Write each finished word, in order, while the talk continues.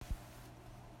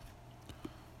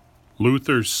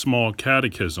Luther's Small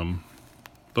Catechism,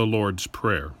 the Lord's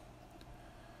Prayer.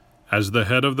 As the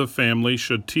head of the family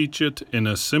should teach it in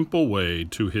a simple way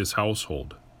to his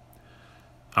household.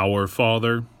 Our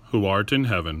Father, who art in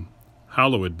heaven,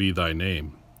 hallowed be thy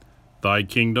name. Thy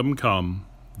kingdom come,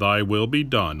 thy will be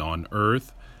done on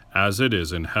earth as it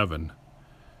is in heaven.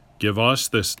 Give us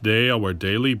this day our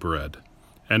daily bread,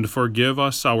 and forgive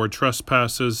us our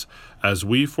trespasses as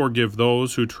we forgive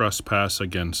those who trespass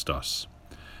against us.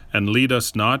 And lead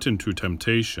us not into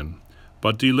temptation,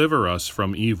 but deliver us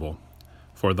from evil.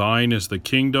 For thine is the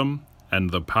kingdom, and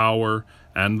the power,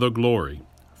 and the glory,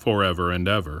 forever and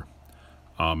ever.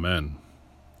 Amen.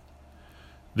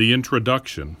 The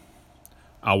Introduction.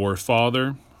 Our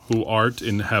Father, who art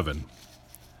in heaven.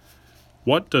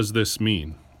 What does this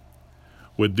mean?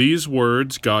 With these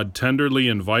words, God tenderly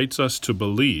invites us to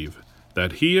believe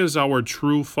that He is our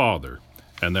true Father,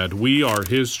 and that we are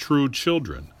His true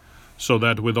children, so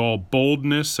that with all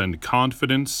boldness and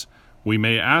confidence we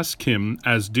may ask Him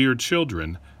as dear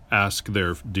children ask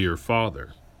their dear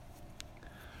Father.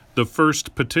 The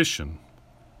first petition,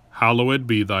 hallowed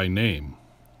be thy name.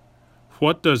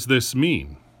 What does this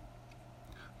mean?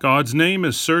 God's name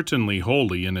is certainly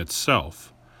holy in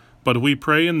itself, but we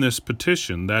pray in this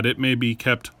petition that it may be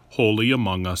kept holy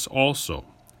among us also.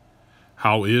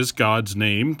 How is God's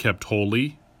name kept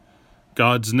holy?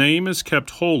 God's name is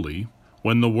kept holy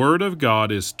when the Word of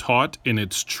God is taught in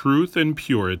its truth and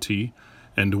purity,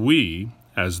 and we,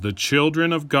 as the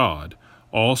children of God,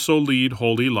 also lead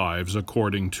holy lives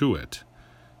according to it.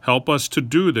 Help us to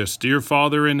do this, dear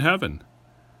Father in heaven.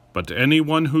 But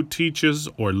anyone who teaches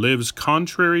or lives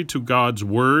contrary to God's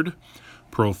Word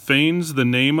profanes the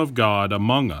name of God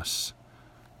among us.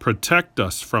 Protect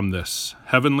us from this,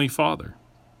 Heavenly Father.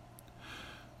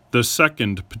 The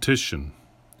second petition,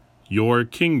 your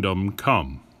kingdom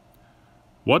come.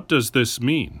 What does this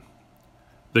mean?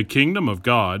 The kingdom of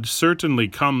God certainly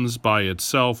comes by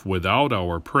itself without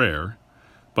our prayer,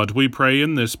 but we pray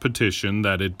in this petition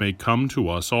that it may come to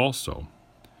us also.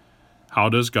 How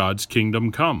does God's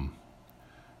kingdom come?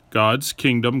 God's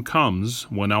kingdom comes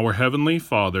when our Heavenly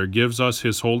Father gives us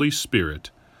His Holy Spirit,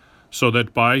 so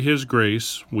that by His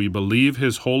grace we believe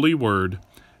His holy word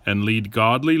and lead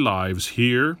godly lives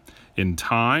here in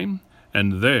time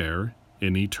and there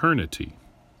in eternity.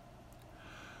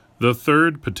 The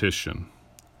third petition,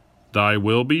 thy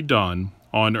will be done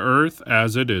on earth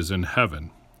as it is in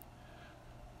heaven.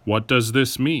 What does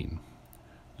this mean?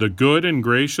 The good and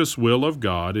gracious will of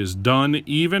God is done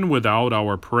even without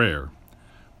our prayer,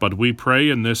 but we pray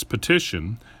in this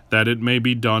petition that it may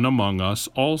be done among us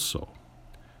also.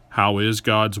 How is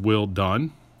God's will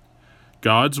done?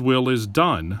 God's will is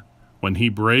done when He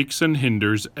breaks and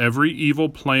hinders every evil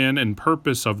plan and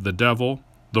purpose of the devil,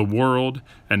 the world,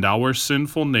 and our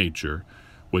sinful nature,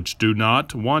 which do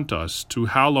not want us to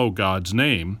hallow God's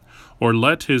name or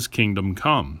let His kingdom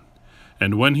come,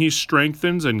 and when He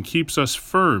strengthens and keeps us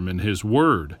firm in His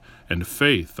word and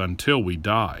faith until we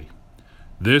die.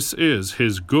 This is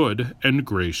His good and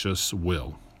gracious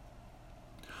will.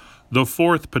 The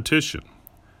fourth petition,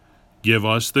 give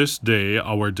us this day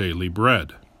our daily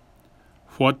bread.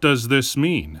 What does this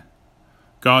mean?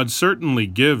 God certainly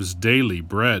gives daily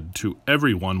bread to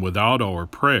everyone without our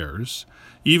prayers,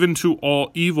 even to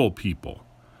all evil people.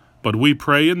 But we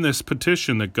pray in this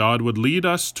petition that God would lead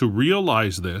us to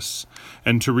realize this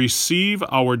and to receive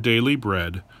our daily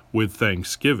bread with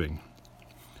thanksgiving.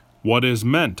 What is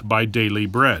meant by daily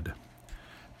bread?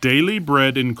 Daily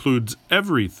bread includes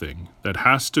everything that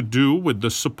has to do with the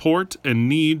support and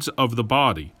needs of the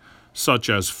body,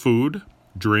 such as food,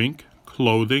 drink,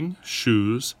 clothing,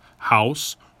 shoes,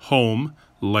 house, home,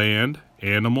 land,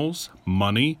 animals,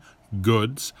 money,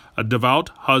 goods, a devout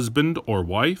husband or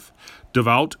wife,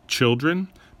 devout children,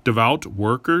 devout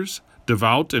workers,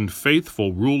 devout and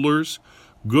faithful rulers,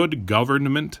 good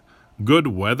government, good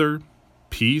weather,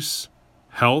 peace,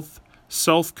 health,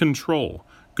 self-control,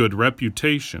 good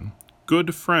reputation,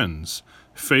 good friends,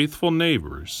 faithful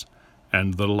neighbors,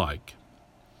 and the like.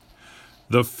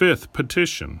 The fifth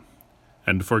petition,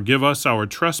 and forgive us our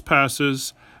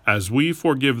trespasses as we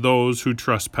forgive those who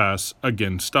trespass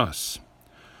against us.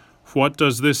 What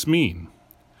does this mean?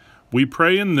 We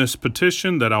pray in this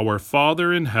petition that our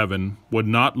Father in heaven would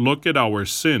not look at our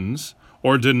sins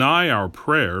or deny our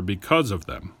prayer because of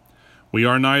them. We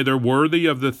are neither worthy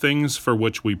of the things for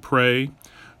which we pray,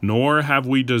 nor have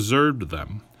we deserved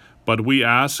them, but we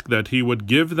ask that He would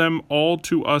give them all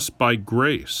to us by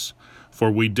grace,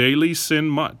 for we daily sin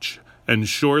much, and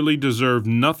surely deserve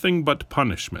nothing but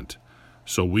punishment.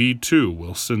 So we too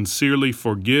will sincerely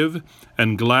forgive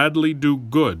and gladly do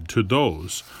good to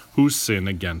those who sin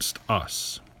against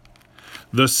us.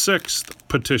 The sixth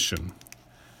petition,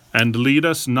 and lead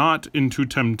us not into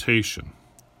temptation.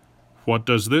 What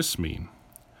does this mean?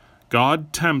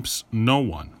 God tempts no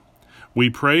one. We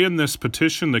pray in this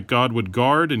petition that God would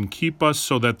guard and keep us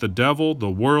so that the devil, the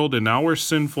world, and our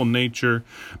sinful nature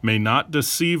may not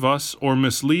deceive us or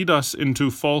mislead us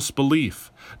into false belief,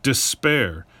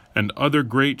 despair, and other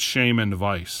great shame and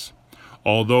vice.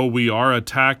 Although we are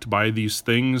attacked by these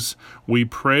things, we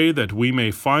pray that we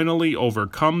may finally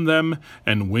overcome them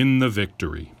and win the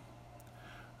victory.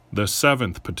 The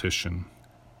seventh petition,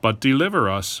 but deliver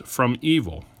us from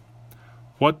evil.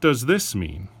 What does this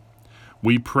mean?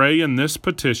 We pray in this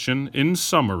petition, in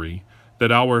summary,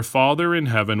 that our Father in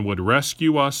heaven would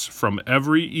rescue us from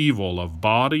every evil of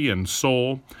body and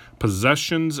soul,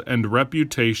 possessions and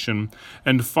reputation,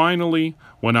 and finally,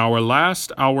 when our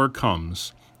last hour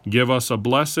comes, give us a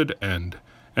blessed end,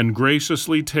 and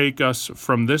graciously take us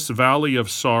from this valley of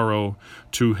sorrow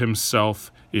to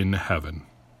himself in heaven.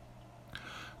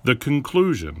 The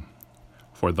conclusion,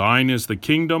 for thine is the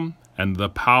kingdom, and the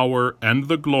power, and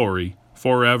the glory,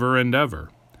 forever and ever.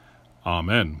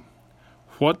 Amen.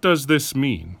 What does this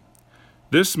mean?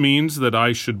 This means that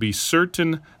I should be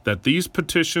certain that these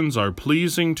petitions are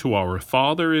pleasing to our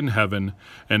Father in heaven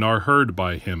and are heard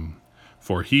by him,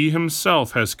 for he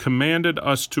himself has commanded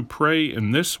us to pray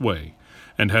in this way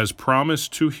and has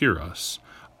promised to hear us.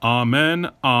 Amen,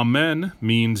 amen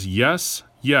means yes,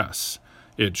 yes,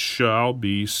 it shall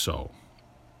be so.